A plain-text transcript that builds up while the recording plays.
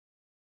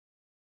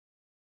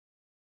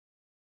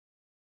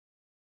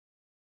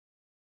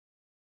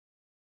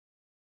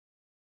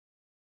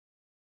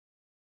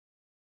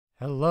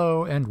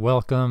Hello and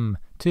welcome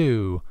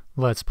to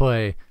Let's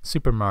Play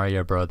Super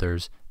Mario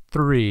Bros.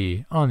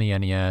 3 on the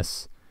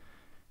NES.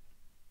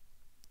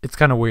 It's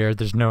kind of weird,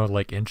 there's no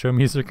like intro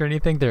music or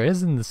anything. There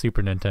is in the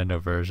Super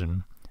Nintendo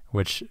version,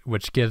 which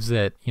gives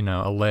it, you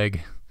know,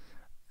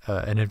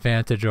 an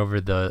advantage over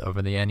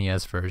the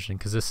NES version,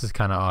 because this is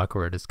kind of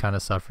awkward. It kind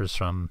of suffers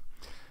from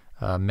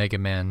Mega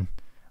Man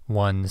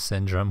 1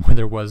 syndrome, where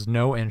there was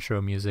no intro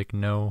music,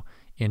 no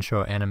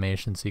intro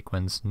animation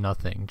sequence,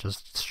 nothing,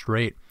 just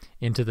straight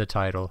into the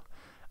title.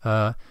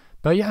 But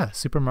yeah,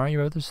 Super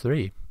Mario Bros.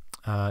 3,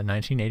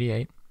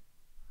 1988.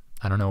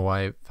 I don't know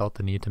why I felt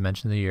the need to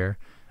mention the year,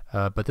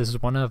 but this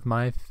is one of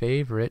my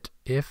favorite,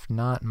 if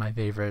not my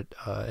favorite,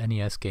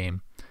 NES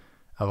game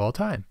of all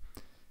time.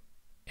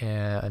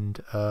 And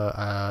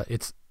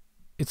it's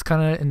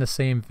kind of in the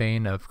same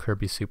vein of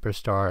Kirby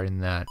Superstar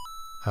in that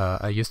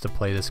I used to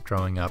play this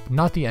growing up.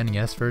 Not the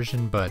NES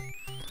version, but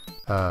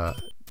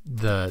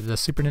the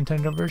Super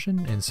Nintendo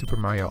version in Super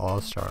Mario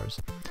All-Stars.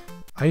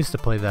 I used to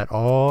play that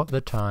all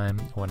the time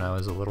when I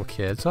was a little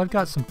kid, so I've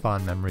got some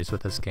fond memories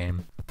with this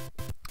game.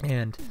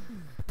 And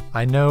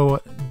I know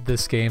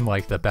this game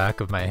like the back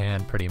of my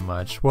hand pretty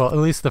much. Well, at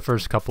least the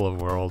first couple of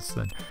worlds.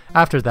 And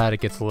after that it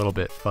gets a little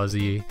bit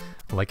fuzzy,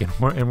 like in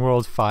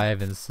World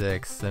 5 and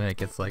 6, then it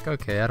gets like,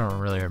 okay, I don't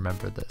really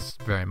remember this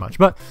very much.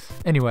 But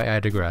anyway,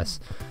 I digress.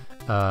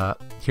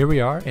 Here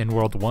we are in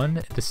World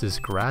 1. This is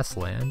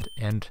Grassland,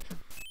 and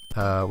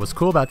what's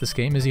cool about this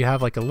game is you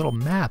have like a little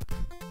map,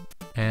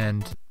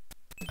 and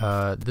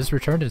this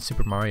returned in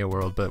Super Mario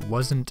World but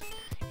wasn't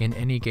in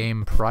any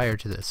game prior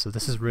to this, so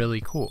this is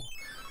really cool.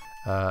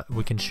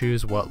 We can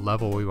choose what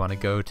level we want to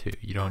go to.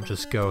 You don't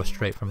just go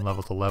straight from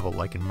level to level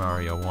like in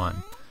Mario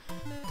 1.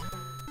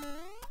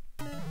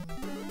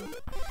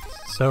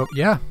 So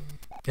yeah,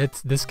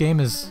 this game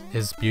is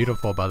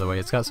beautiful, by the way.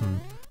 It's got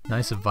some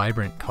nice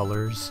vibrant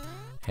colors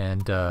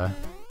and a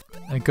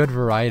good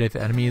variety of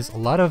enemies. A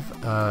lot of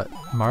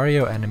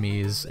Mario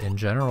enemies in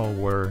general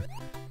were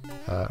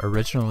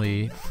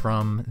originally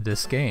from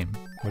this game,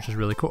 which is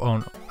really cool. Oh,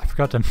 no, I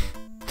forgot to...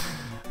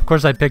 Of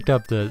course I picked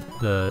up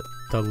the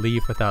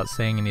leaf without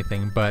saying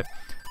anything, but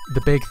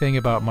the big thing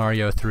about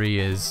Mario 3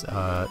 is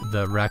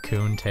the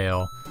Raccoon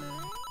tail,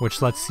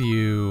 which lets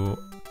you...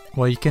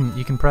 Well, you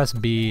can press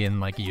B and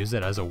like use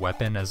it as a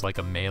weapon, as like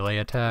a melee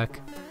attack,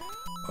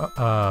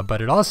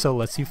 but it also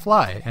lets you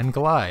fly and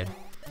glide.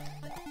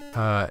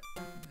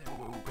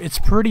 It's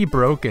pretty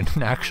broken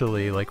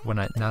actually, like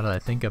now that I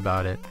think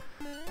about it.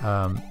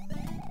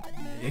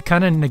 It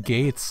kind of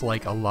negates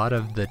like a lot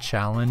of the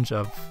challenge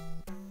of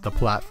the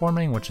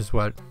platforming, which is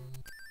what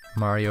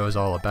Mario is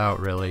all about,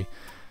 really.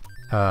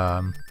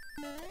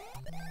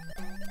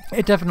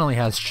 It definitely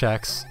has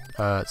checks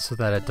so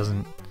that it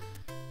doesn't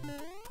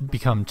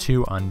become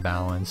too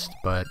unbalanced,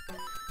 but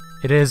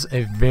it is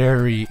a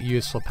very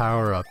useful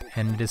power-up,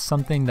 and it is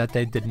something that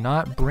they did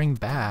not bring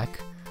back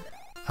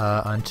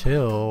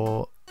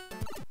until...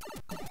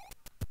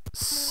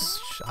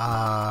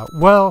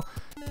 well,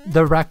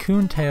 the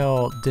Raccoon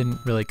tail didn't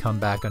really come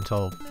back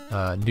until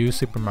New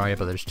Super Mario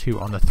Bros.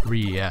 2 on the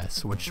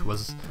 3DS, which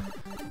was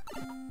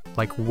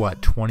like,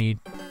 what,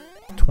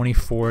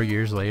 24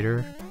 years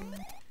later?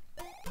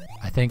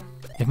 I think,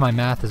 if my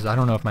math is, I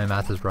don't know if my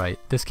math is right.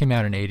 This came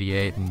out in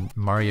 '88, and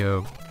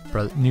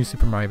New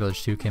Super Mario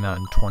Bros. 2 came out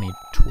in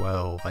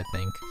 2012, I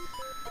think.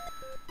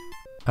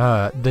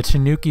 The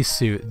Tanuki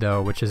suit,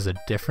 though, which is a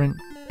different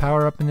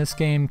power-up in this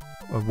game,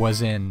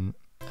 was in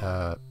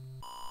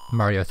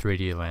Mario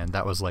 3D Land.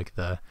 That was like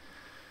the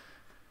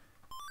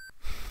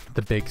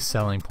big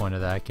selling point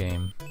of that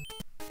game.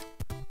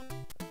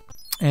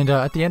 And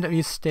at the end of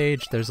each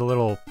stage, there's a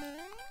little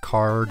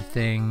card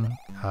thing.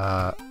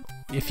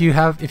 If you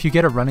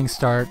get a running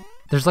start,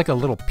 there's like a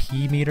little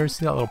P meter.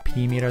 See that little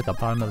P meter at the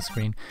bottom of the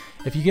screen?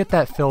 If you get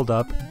that filled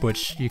up,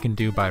 which you can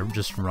do by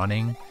just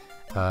running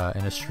in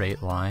a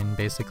straight line,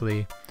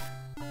 basically.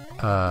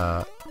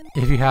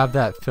 If you have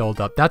that filled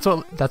up, that's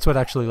what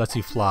actually lets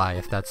you fly,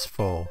 if that's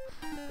full.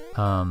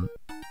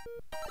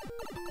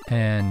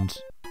 And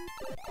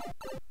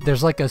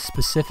there's like a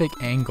specific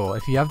angle.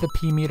 If you have the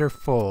P meter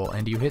full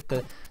and you hit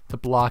the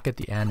block at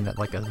the end at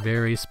like a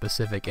very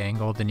specific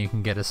angle, then you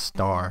can get a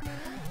star.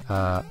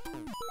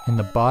 In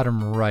the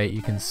bottom right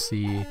you can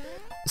see...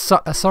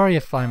 sorry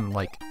if I'm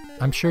like...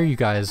 I'm sure you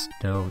guys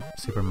know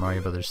Super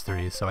Mario Bros.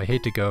 3, so I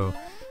hate to go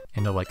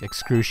into like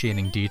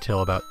excruciating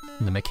detail about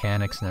the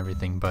mechanics and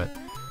everything, but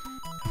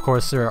of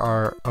course there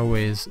are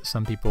always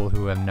some people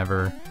who have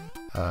never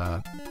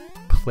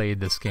played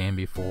this game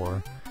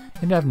before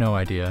and have no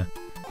idea.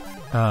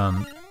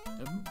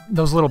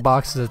 Those little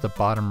boxes at the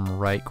bottom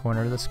right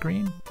corner of the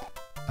screen,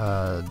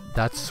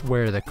 that's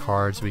where the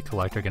cards we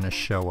collect are going to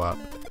show up.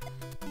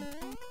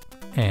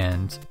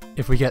 And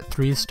if we get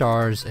 3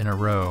 stars in a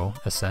row,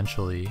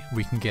 essentially,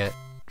 we can get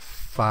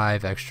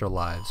 5 extra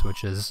lives,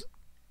 which is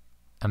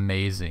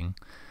amazing.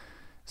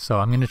 So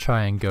I'm going to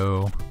try and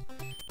go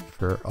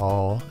for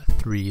all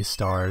 3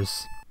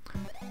 stars.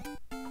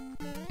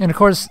 And of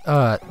course,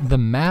 the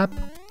map,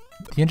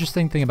 the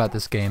interesting thing about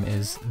this game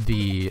is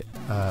the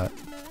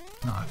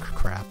Oh,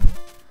 crap.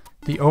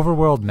 The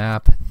overworld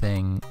map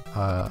thing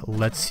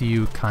lets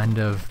you kind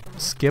of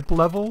skip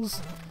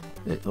levels.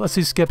 It lets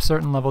you skip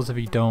certain levels if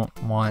you don't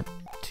want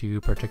to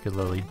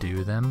particularly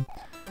do them.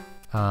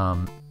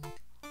 Okay,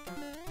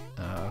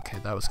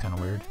 that was kind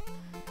of weird.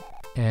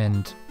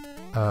 And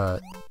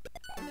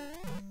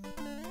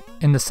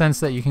in the sense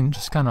that you can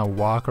just kind of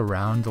walk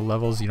around the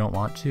levels you don't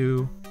want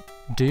to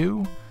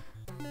do.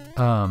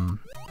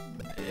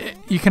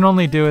 You can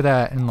only do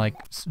that in like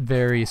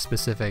very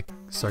specific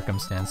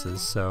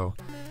circumstances, so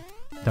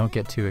don't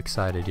get too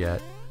excited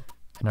yet.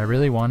 And I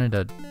really wanted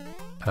a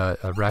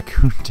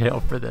raccoon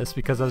tail for this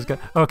because I was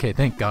okay,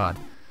 thank God.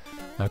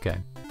 Okay.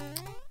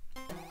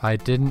 I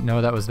didn't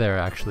know that was there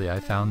actually. I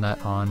found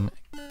that on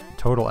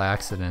total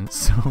accident,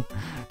 so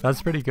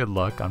that's pretty good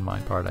luck on my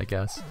part, I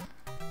guess.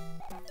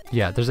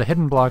 Yeah, there's a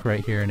hidden block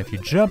right here, and if you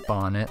jump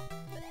on it,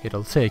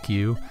 it'll take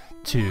you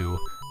to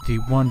the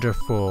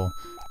wonderful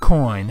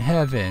coin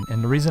heaven.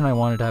 And the reason I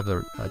wanted to have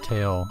a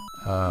tail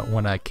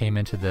when I came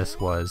into this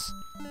was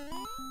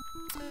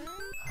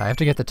I have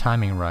to get the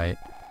timing right,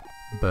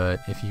 but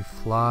if you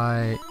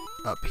fly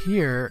up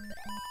here,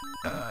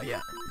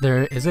 yeah,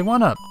 there is a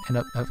 1-up and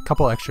a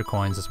couple extra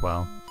coins as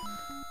well.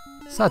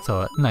 So that's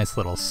a nice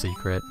little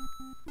secret.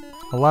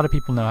 A lot of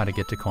people know how to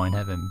get to coin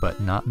heaven,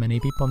 but not many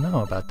people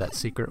know about that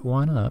secret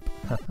 1-up.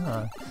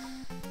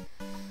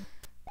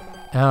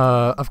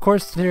 Of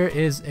course, there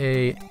is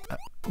a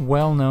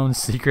well-known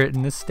secret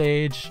in this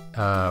stage,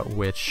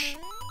 which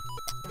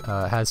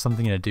has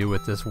something to do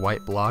with this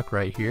white block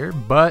right here,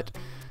 but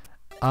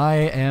I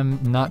am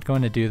not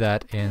going to do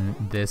that in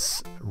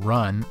this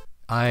run.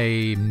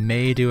 I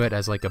may do it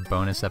as like a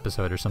bonus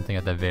episode or something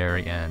at the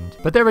very end.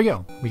 But there we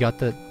go. We got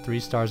the 3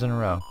 stars in a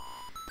row.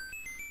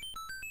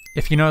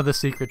 If you know the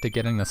secret to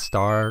getting the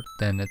star,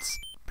 then it's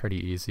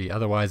pretty easy.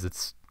 Otherwise,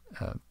 it's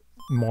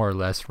more or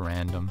less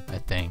random, I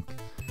think.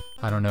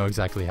 I don't know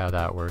exactly how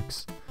that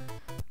works.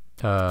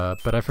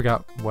 But I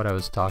forgot what I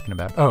was talking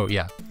about. Oh,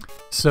 yeah.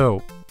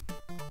 So,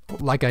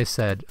 like I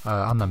said,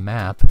 on the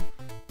map,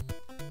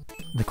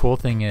 the cool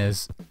thing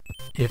is,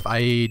 if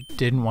I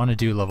didn't want to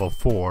do level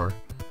 4,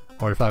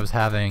 or if I was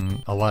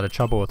having a lot of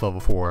trouble with level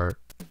 4,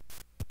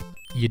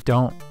 you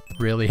don't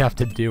really have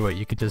to do it.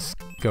 You could just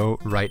go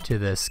right to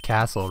this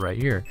castle right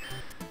here,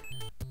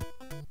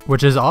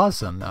 which is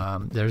awesome.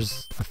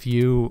 There's a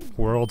few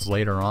worlds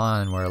later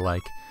on where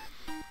like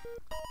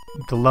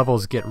the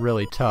levels get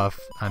really tough.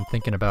 I'm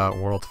thinking about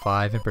World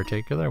 5 in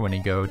particular when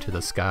you go to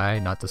the sky,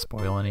 not to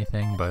spoil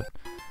anything, but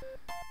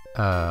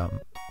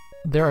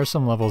there are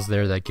some levels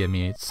there that give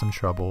me some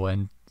trouble,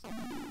 and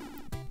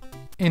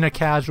in a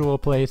casual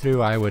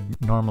playthrough I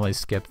would normally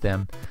skip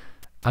them.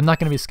 I'm not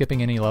going to be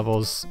skipping any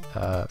levels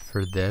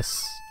for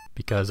this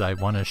because I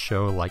want to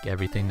show like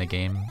everything the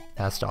game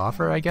has to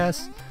offer, I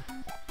guess.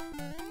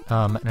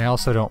 And I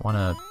also don't want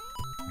to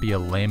be a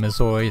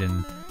lamazoid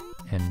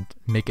and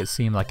make it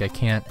seem like I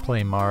can't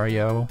play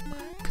Mario,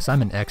 because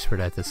I'm an expert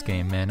at this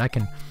game, man. I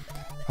can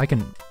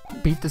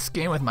beat this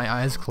game with my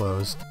eyes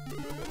closed.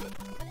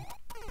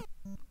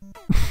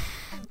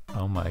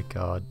 Oh my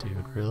god,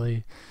 dude,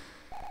 really?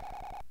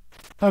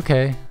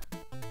 Okay.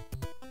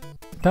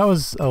 That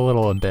was a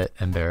little bit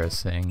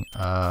embarrassing.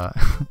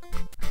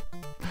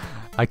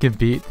 I could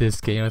beat this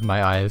game with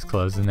my eyes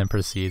closed and then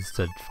proceeds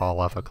to fall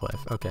off a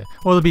cliff. Okay.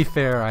 Well, to be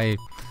fair, I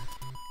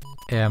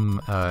am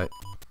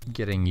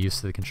getting used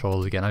to the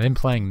controls again. I've been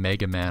playing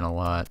Mega Man a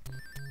lot,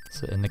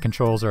 and the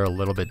controls are a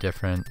little bit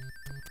different.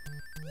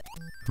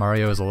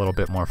 Mario is a little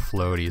bit more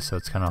floaty, so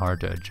it's kind of hard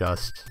to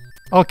adjust.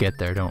 I'll get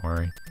there, don't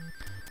worry.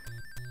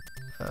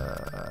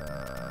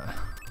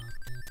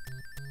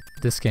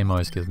 This game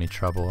always gives me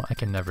trouble. I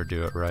can never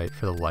do it right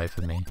for the life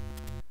of me.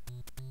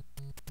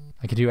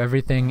 I can do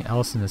everything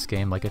else in this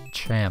game like a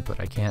champ,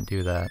 but I can't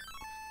do that.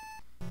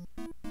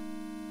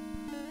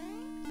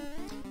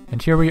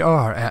 And here we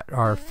are at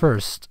our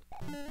first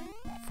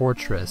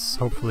fortress.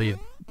 Hopefully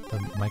the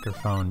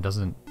microphone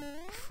doesn't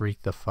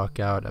freak the fuck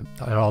out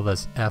at all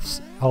this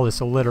all this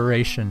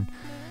alliteration.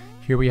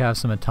 Here we have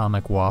some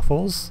atomic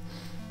waffles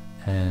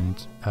and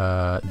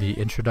the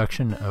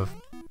introduction of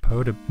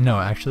no,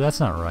 actually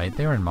that's not right.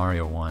 They were in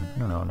Mario 1. I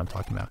don't know what I'm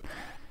talking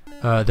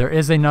about. There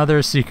is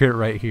another secret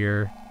right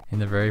here in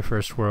the very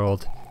first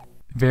world.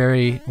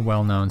 Very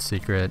well-known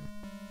secret.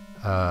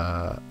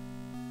 I'm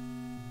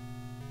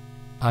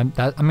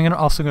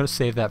also gonna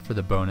save that for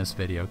the bonus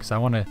video because I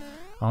wanna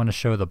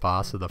show the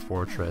boss of the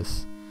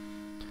fortress.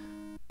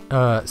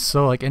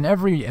 So like in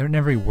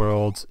every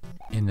world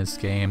in this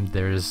game,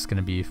 there's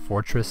gonna be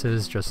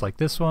fortresses just like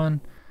this one.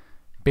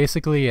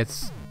 Basically,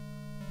 it's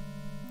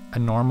a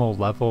normal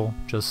level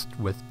just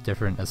with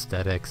different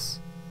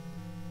aesthetics,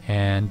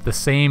 and the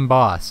same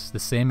boss, the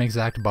same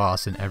exact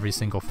boss in every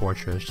single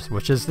fortress,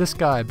 which is this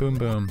guy, Boom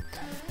Boom,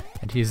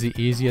 and he's the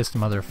easiest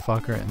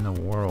motherfucker in the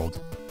world.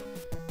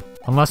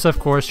 Unless of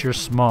course you're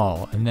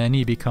small, and then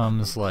he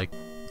becomes like,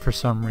 for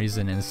some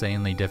reason,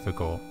 insanely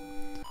difficult.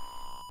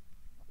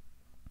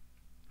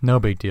 No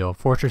big deal.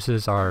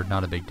 Fortresses are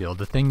not a big deal.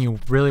 The thing you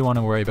really want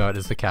to worry about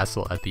is the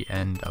castle at the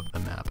end of the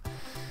map.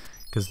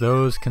 because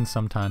those can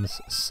sometimes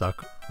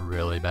suck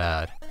really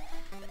bad.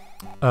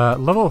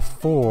 Level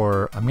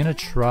 4, I'm gonna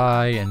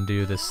try and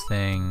do this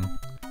thing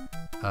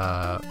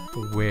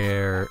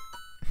where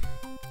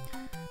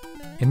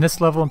in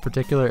this level in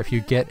particular, if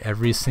you get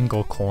every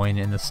single coin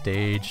in the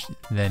stage,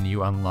 then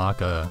you unlock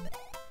a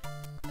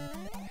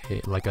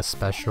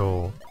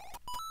special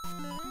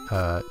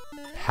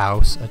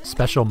house, a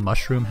special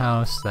mushroom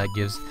house that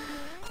gives.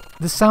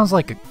 This sounds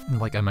like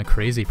I'm a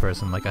crazy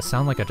person. Like I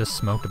sound like I just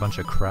smoked a bunch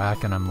of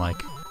crack and I'm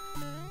like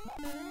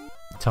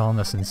telling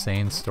this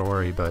insane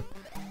story, but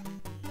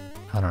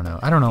I don't know.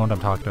 I don't know what I'm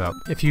talking about.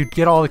 If you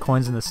get all the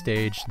coins in the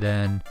stage,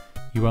 then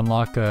you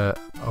unlock a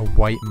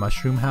white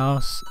mushroom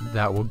house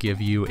that will give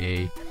you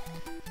a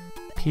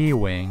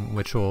P-wing,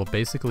 which will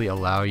basically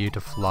allow you to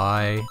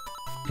fly.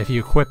 If you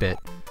equip it,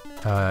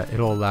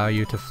 it'll allow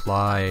you to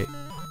fly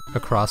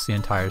across the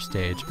entire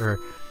stage.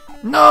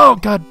 No!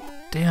 God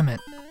damn it!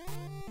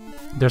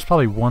 There's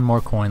probably one more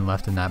coin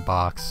left in that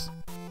box.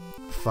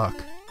 Fuck.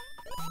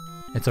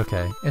 It's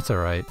okay. It's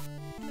alright.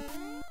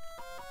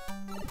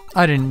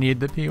 I didn't need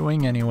the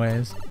P-wing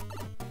anyways.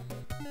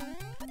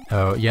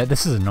 Oh, yeah,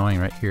 this is annoying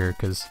right here,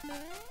 because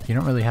you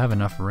don't really have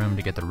enough room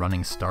to get the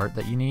running start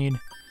that you need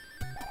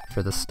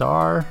for the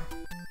star.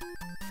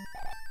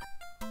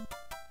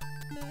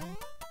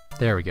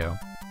 There we go.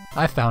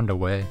 I found a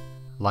way.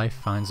 Life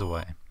finds a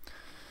way.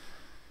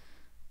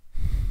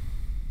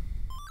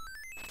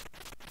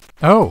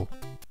 Oh!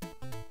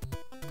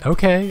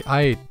 Okay,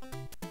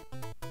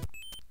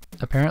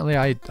 apparently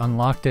I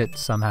unlocked it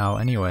somehow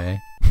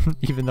anyway,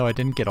 even though I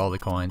didn't get all the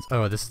coins.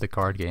 Oh, this is the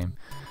card game.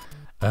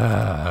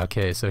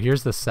 Okay, so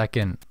here's the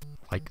second,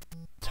 like,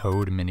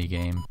 Toad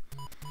minigame.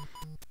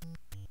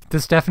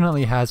 This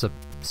definitely has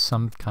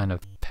some kind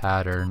of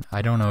pattern.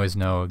 I don't always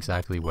know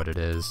exactly what it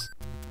is.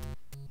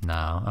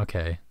 No,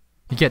 okay.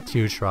 You get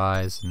 2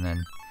 tries, and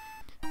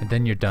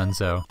then you're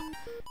donezo.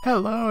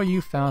 Hello,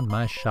 you found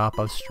my shop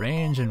of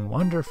strange and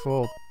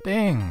wonderful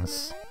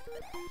things.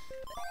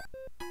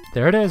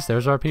 There it is,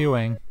 there's our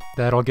P-wing.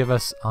 That'll give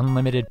us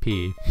unlimited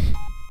P.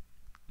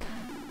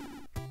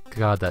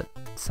 God, that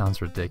sounds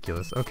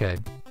ridiculous. Okay.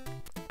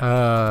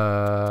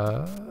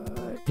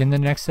 In the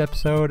next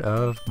episode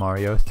of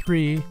Mario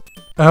 3...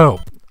 Oh,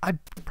 I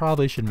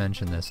probably should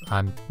mention this.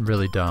 I'm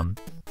really dumb.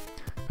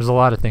 There's a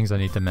lot of things I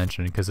need to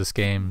mention because this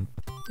game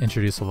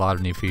introduced a lot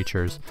of new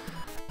features.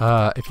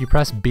 If you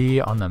press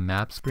B on the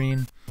map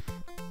screen,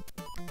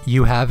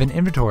 you have an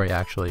inventory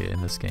actually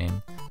in this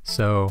game.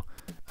 So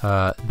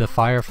the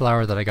fire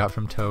flower that I got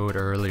from Toad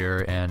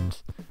earlier and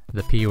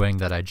the P-wing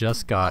that I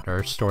just got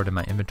are stored in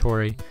my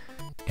inventory,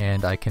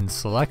 and I can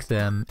select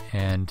them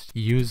and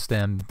use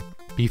them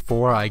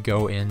before I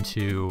go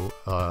into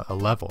a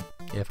level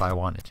if I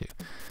wanted to.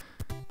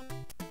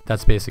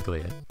 That's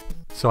basically it.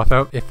 So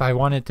if I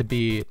wanted to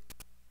be,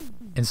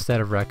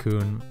 instead of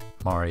Raccoon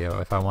Mario,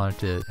 if I wanted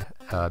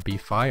to be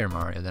Fire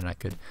Mario, then I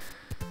could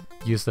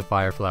use the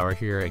fire flower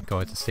here and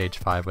go into stage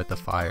 5 with the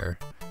fire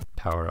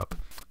power up.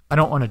 I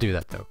don't want to do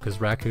that though,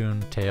 because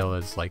Raccoon Tail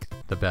is like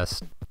the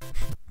best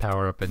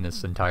power up in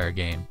this entire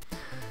game.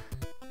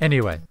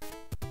 Anyway,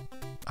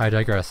 I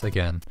digress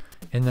again.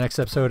 In the next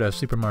episode of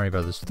Super Mario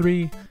Bros.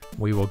 3,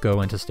 we will go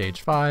into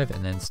stage 5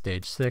 and then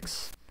stage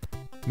 6.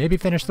 Maybe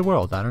finish the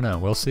world, I don't know,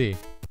 we'll see.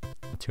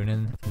 Tune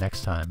in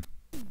next time.